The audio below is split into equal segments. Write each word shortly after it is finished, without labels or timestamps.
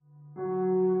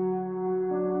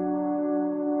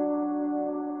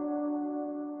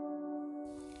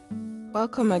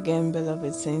Welcome again,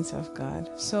 beloved saints of God.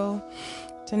 So,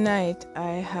 tonight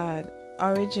I had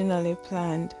originally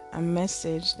planned a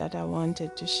message that I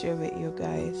wanted to share with you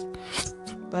guys.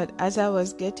 But as I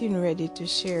was getting ready to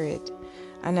share it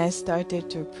and I started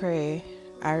to pray,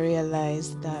 I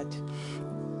realized that,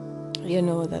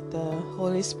 that the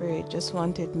Holy Spirit just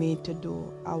wanted me to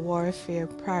do a warfare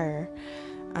prayer.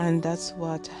 And that's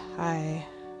what I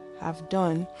have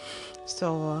done.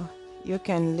 So, you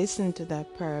can listen to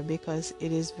that prayer because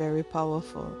it is very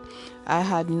powerful. I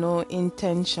had no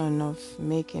intention of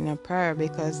making a prayer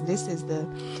because this is the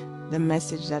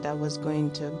message that I was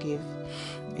going to give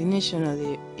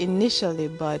initially,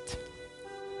 but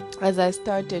as I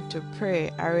started to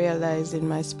pray, I realized in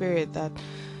my spirit that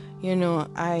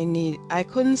I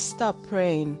couldn't stop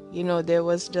praying. There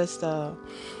was just a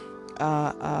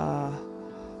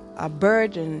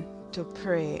burden to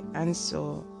pray, and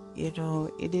so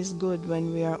it is good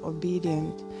when we are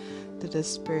obedient to the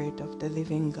Spirit of the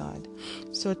living God.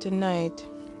 So tonight,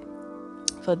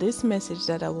 for this message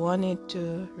that I wanted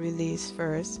to release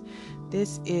first,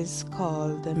 this is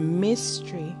called the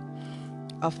mystery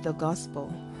of the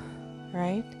gospel,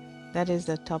 right? That is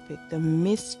the topic, the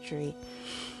mystery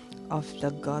of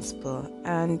the gospel.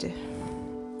 And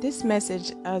this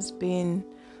message has been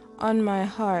on my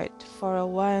heart for a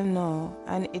while now,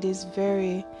 and it is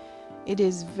very,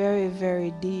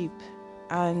 very deep.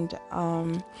 And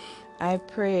I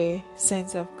pray,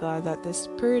 saints of God, that the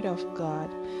Spirit of God,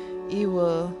 He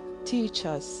will teach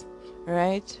us,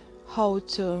 right, how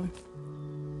to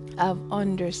have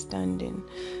understanding.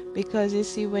 Because you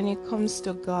see, when it comes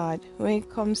to God, when it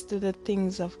comes to the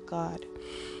things of God,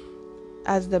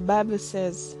 as the Bible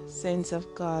says, saints of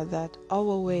God, that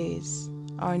our ways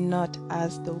are not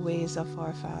as the ways of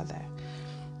our Father,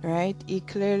 right? He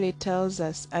clearly tells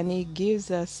us, and He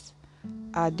gives us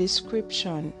a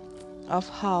description of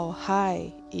how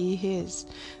high He is.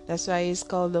 That's why He's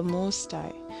called the Most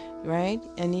High, right?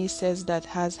 And He says that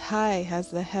as high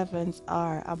as the heavens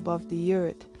are above the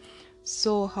earth,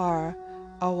 so are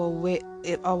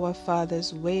our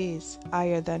Father's ways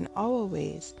higher than our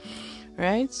ways,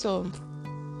 right? So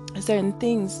certain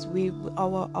things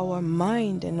our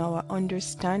mind and our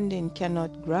understanding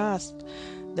cannot grasp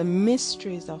the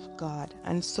mysteries of God.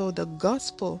 And so the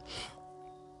gospel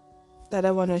that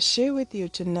I want to share with you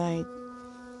tonight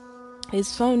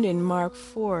is found in Mark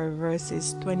 4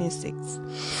 verses 26.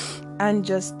 And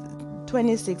just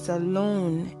 26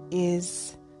 alone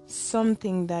is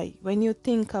something that when you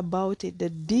think about it, the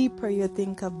deeper you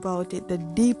think about it, the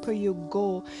deeper you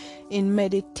go in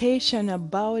meditation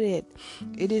about it,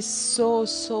 it is so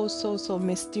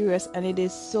mysterious, and it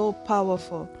is so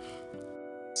powerful.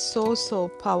 So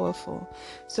powerful.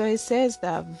 So it says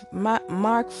that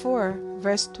Mark 4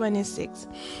 verse 26,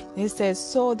 it says,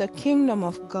 so the kingdom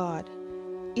of God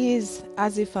is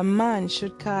as if a man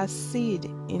should cast seed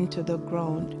into the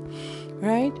ground,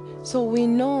 right? So we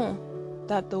know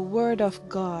that the word of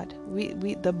God,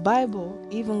 the Bible,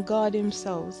 even God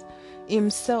himself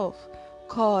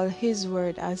call his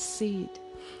word as seed,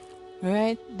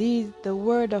 right? The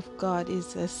word of God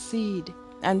is a seed.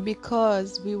 And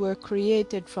because we were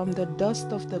created from the dust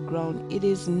of the ground, it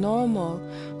is normal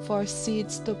for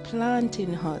seeds to plant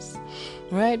in us,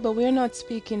 right? But we're not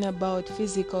speaking about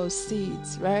physical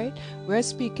seeds, right? We're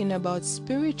speaking about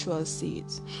spiritual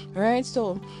seeds, right?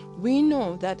 So we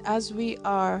know that as we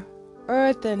are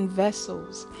earthen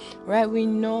vessels, right, we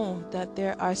know that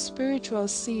there are spiritual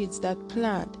seeds that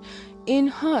plant in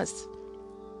us.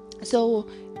 So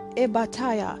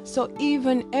Ebataya. So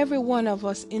even every one of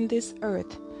us in this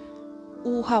earth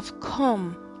who have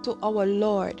come to our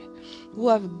Lord, who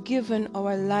have given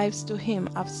our lives to Him,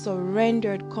 have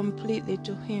surrendered completely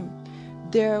to Him,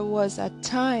 there was a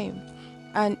time,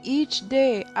 and each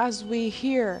day as we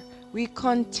hear, we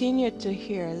continue to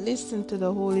hear, listen to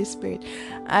the Holy Spirit,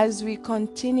 as we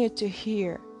continue to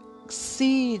hear,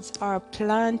 seeds are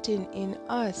planting in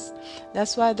us.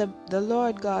 That's why the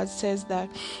Lord God says that,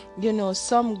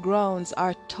 some grounds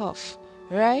are tough,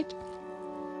 right?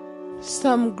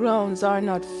 Some grounds are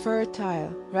not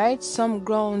fertile, right? Some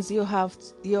grounds you have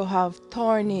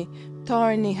thorny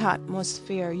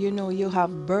atmosphere. You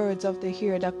have birds of the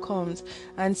air that comes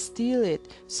and steal it.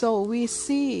 So we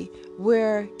see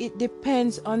where it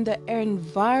depends on the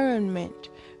environment,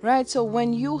 right? So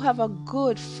when you have a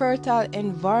good fertile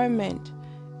environment,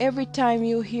 every time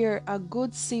you hear a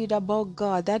good seed about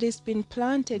God, that has been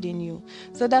planted in you.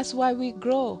 So that's why we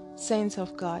grow, saints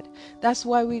of God. That's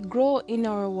why we grow in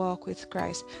our walk with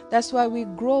Christ. That's why we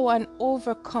grow and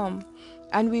overcome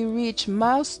and we reach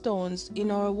milestones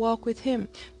in our walk with Him,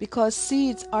 because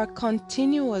seeds are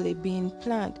continually being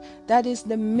planted. That is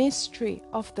the mystery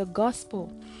of the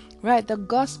gospel, right? The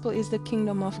gospel is the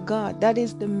kingdom of God. That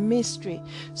is the mystery.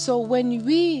 So when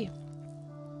we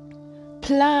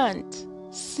plant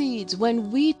seeds,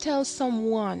 when we tell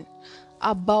someone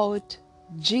about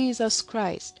Jesus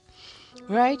Christ,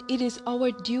 right, it is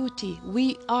our duty.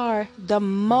 We are the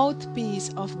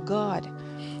mouthpiece of God,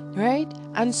 right?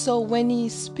 And so when He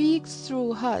speaks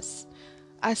through us,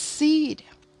 a seed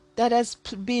that has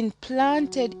been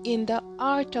planted in the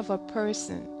heart of a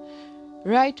person,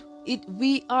 right?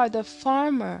 We are the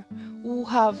farmer who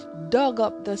have dug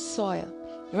up the soil,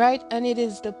 right? And it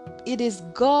is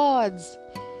God's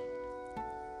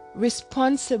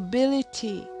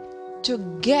responsibility to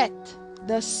get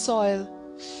the soil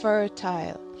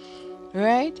fertile,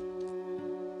 right?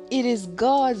 It is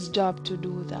God's job to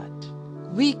do that.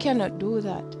 We cannot do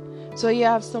that. So you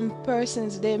have some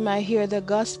persons, they might hear the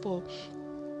gospel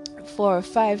for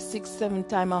 5, 6, 7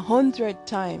 times, 100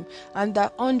 times, and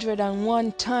that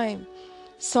 101 time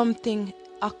something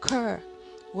occur,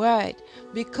 right?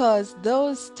 Because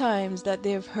those times that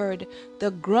they've heard,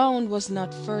 the ground was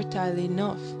not fertile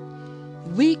enough.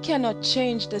 We cannot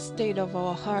change the state of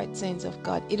our heart, saints of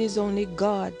God. It is only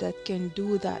God that can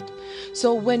do that.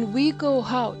 So when we go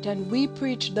out and we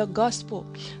preach the gospel,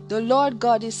 the Lord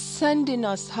God is sending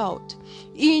us out.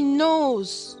 He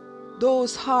knows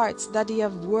those hearts that He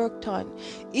have worked on.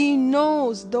 He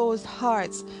knows those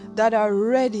hearts that are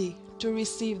ready to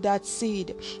receive that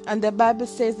seed. And the Bible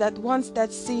says that once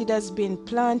that seed has been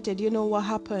planted, you know what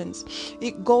happens?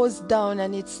 It goes down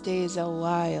and it stays a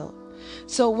while.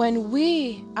 So when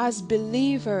we as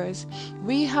believers,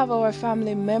 we have our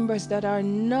family members that are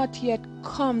not yet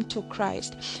come to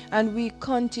Christ, and we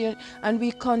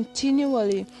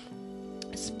continually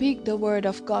speak the word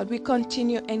of God, we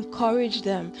continue encourage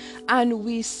them, and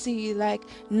we see like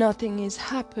nothing is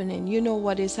happening. You know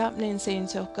what is happening,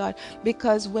 saints of God?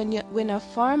 Because when a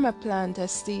farmer plants a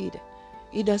seed,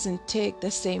 it doesn't take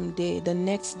the same day, the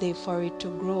next day for it to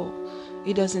grow.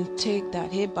 It doesn't take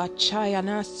that.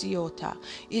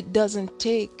 It doesn't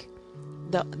take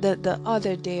the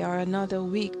other day or another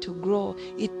week to grow.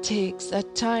 It takes a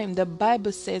time. The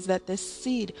Bible says that the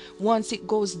seed, once it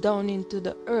goes down into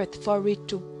the earth, for it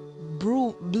to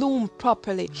bloom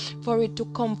properly, for it to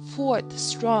come forth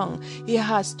strong, it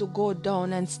has to go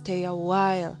down and stay a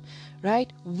while,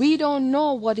 right? We don't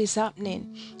know what is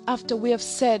happening after we have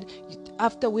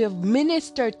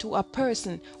ministered to a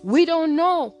person. We don't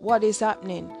know what is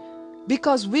happening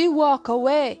because we walk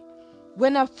away.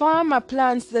 When a farmer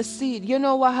plants the seed, you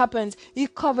know what happens? He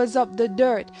covers up the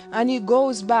dirt and he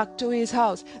goes back to his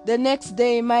house. The next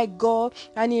day he might go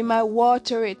and he might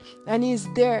water it, and he's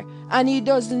there and he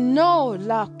doesn't know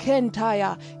La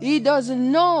Kentaya. He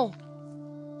doesn't know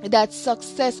that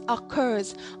success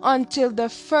occurs until the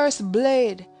first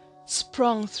blade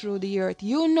sprung through the earth.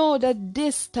 You know the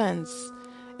distance.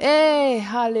 Hey,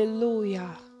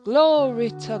 hallelujah.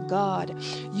 Glory to God.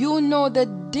 You know the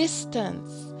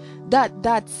distance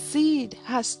that seed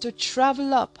has to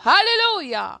travel up.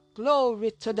 Hallelujah.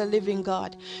 Glory to the living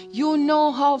God. You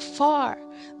know how far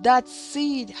that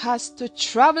seed has to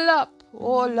travel up.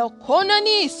 Oh,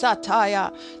 Lokonani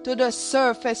Sataya, to the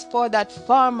surface for that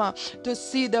farmer to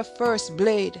see the first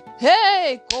blade.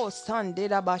 Hey,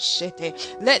 Kosandida Bashete.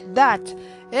 Let that,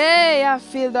 hey, I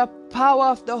feel the power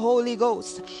of the Holy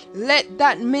Ghost. Let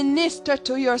that minister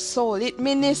to your soul. It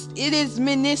is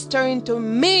ministering to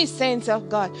me, saints of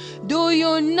God. Do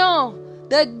you know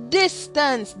the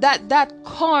distance that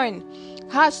corn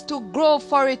has to grow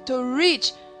for it to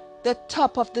reach the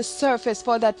top of the surface,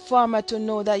 for that farmer to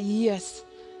know that yes,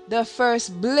 the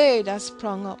first blade has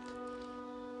sprung up?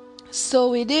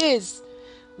 So it is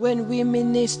when we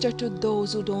minister to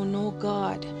those who don't know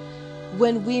God.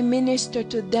 When we minister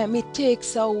to them, it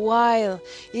takes a while.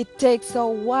 It takes a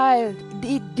while.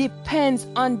 It depends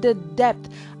on the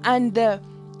depth and the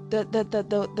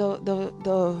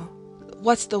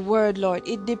what's the word, Lord?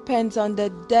 It depends on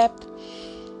the depth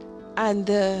and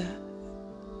the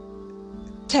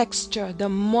texture, the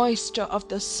moisture of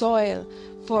the soil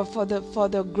for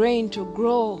the grain to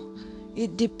grow.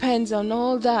 It depends on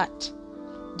all that.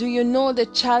 Do you know the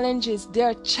challenges? There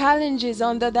are challenges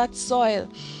under that soil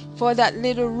for that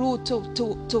little root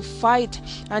to fight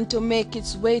and to make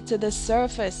its way to the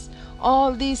surface.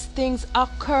 All these things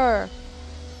occur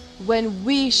when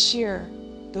we share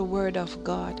the word of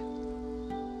God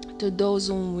to those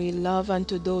whom we love and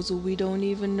to those who we don't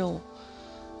even know.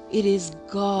 It is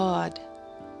God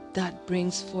that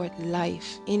brings forth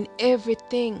life in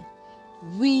everything.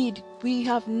 We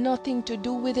have nothing to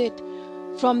do with it.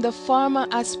 From the farmer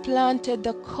has planted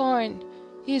the corn,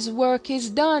 his work is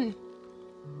done.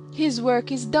 His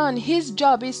work is done. His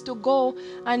job is to go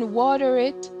and water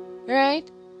it, right?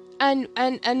 And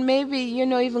maybe,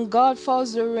 even God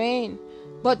falls the rain.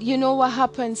 But you know what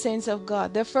happens, saints of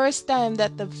God? The first time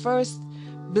that the first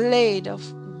blade of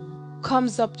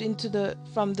comes up into the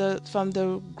from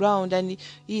the ground, and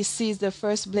he sees the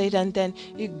first blade, and then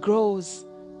it grows,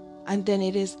 and then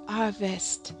it is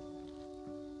harvest.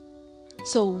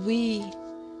 So we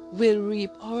will reap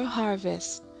our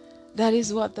harvest. That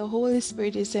is what the Holy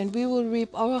Spirit is saying. We will reap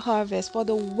our harvest for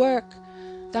the work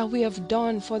that we have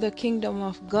done for the kingdom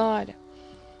of God.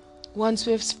 Once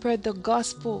we have spread the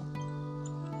gospel.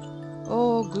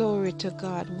 Oh, glory to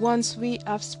God. Once we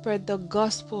have spread the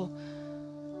gospel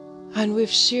and we've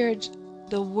shared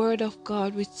the word of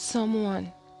God with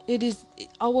someone,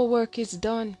 our work is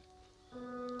done.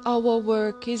 Our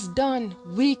work is done.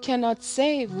 We cannot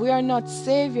save. We are not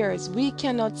saviors. We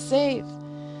cannot save.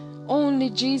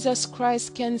 Only Jesus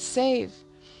Christ can save.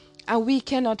 And we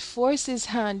cannot force his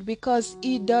hand, because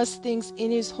he does things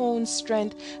in his own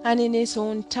strength and in his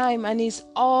own time, and he's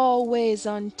always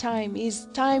on time. His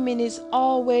timing is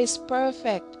always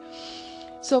perfect.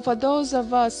 So for those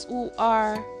of us who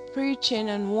are preaching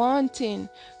and wanting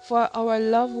for our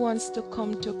loved ones to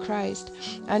come to Christ,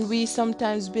 and we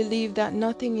sometimes believe that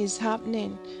nothing is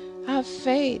happening, have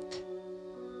faith.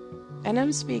 And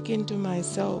I'm speaking to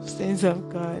myself, saints of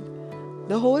God.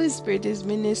 The Holy Spirit is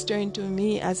ministering to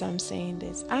me as I'm saying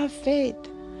this. Have faith.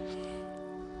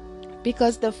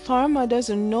 Because the farmer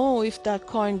doesn't know if that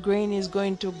corn grain is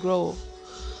going to grow.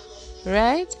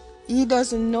 Right? He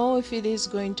doesn't know if it is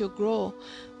going to grow.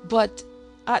 But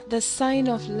at the sign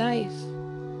of life,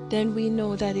 then we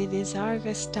know that it is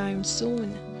harvest time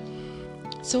soon.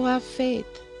 So have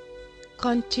faith.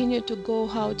 Continue to go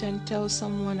out and tell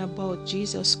someone about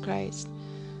Jesus Christ.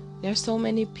 There are so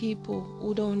many people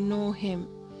who don't know him.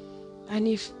 And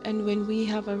when we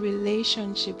have a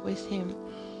relationship with him,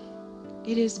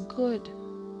 it is good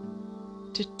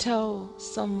to tell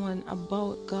someone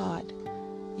about God.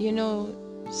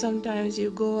 Sometimes you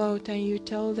go out and you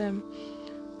tell them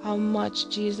how much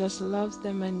Jesus loves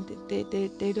them, and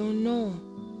they don't know.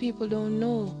 People don't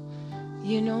know.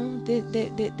 They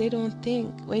don't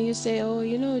think. When you say,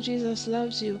 oh, Jesus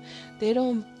loves you, they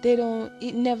don't,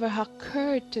 it never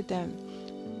occurred to them.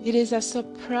 It is a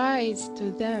surprise to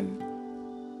them.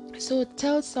 So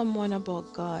tell someone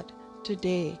about God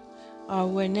today, or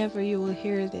whenever you will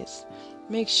hear this.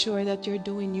 Make sure that you're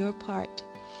doing your part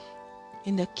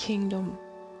in the kingdom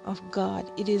of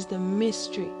God. It is the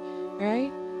mystery,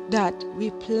 right? That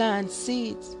we plant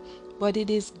seeds, but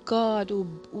it is God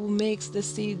who makes the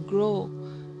seed grow,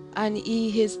 and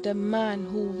he is the man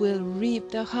who will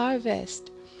reap the harvest,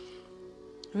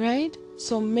 right?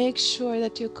 So make sure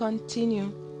that you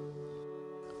continue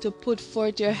to put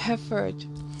forth your effort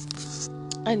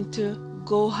and to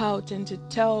go out and to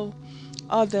tell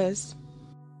others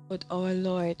about our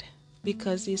Lord,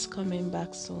 because he's coming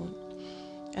back soon.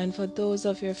 And for those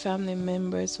of your family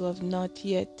members who have not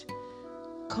yet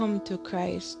come to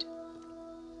Christ,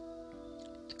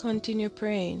 continue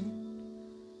praying.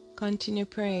 Continue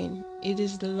praying. It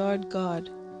is the Lord God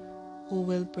who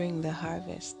will bring the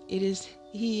harvest. It is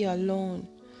he alone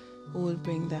who will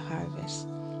bring the harvest.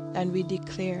 And we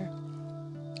declare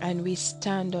and we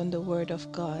stand on the word of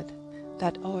God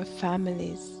that our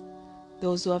families,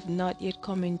 those who have not yet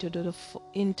come into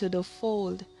the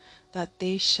fold, that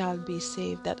they shall be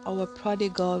saved, that our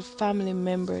prodigal family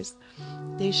members,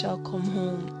 they shall come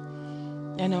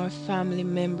home, and our family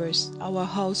members, our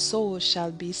household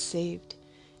shall be saved.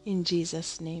 In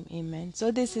Jesus' name, amen.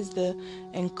 So this is the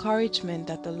encouragement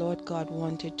that the Lord God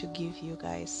wanted to give you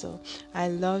guys. So I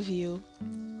love you.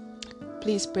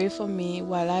 Please pray for me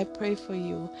while I pray for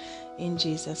you. In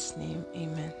Jesus' name,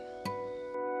 amen.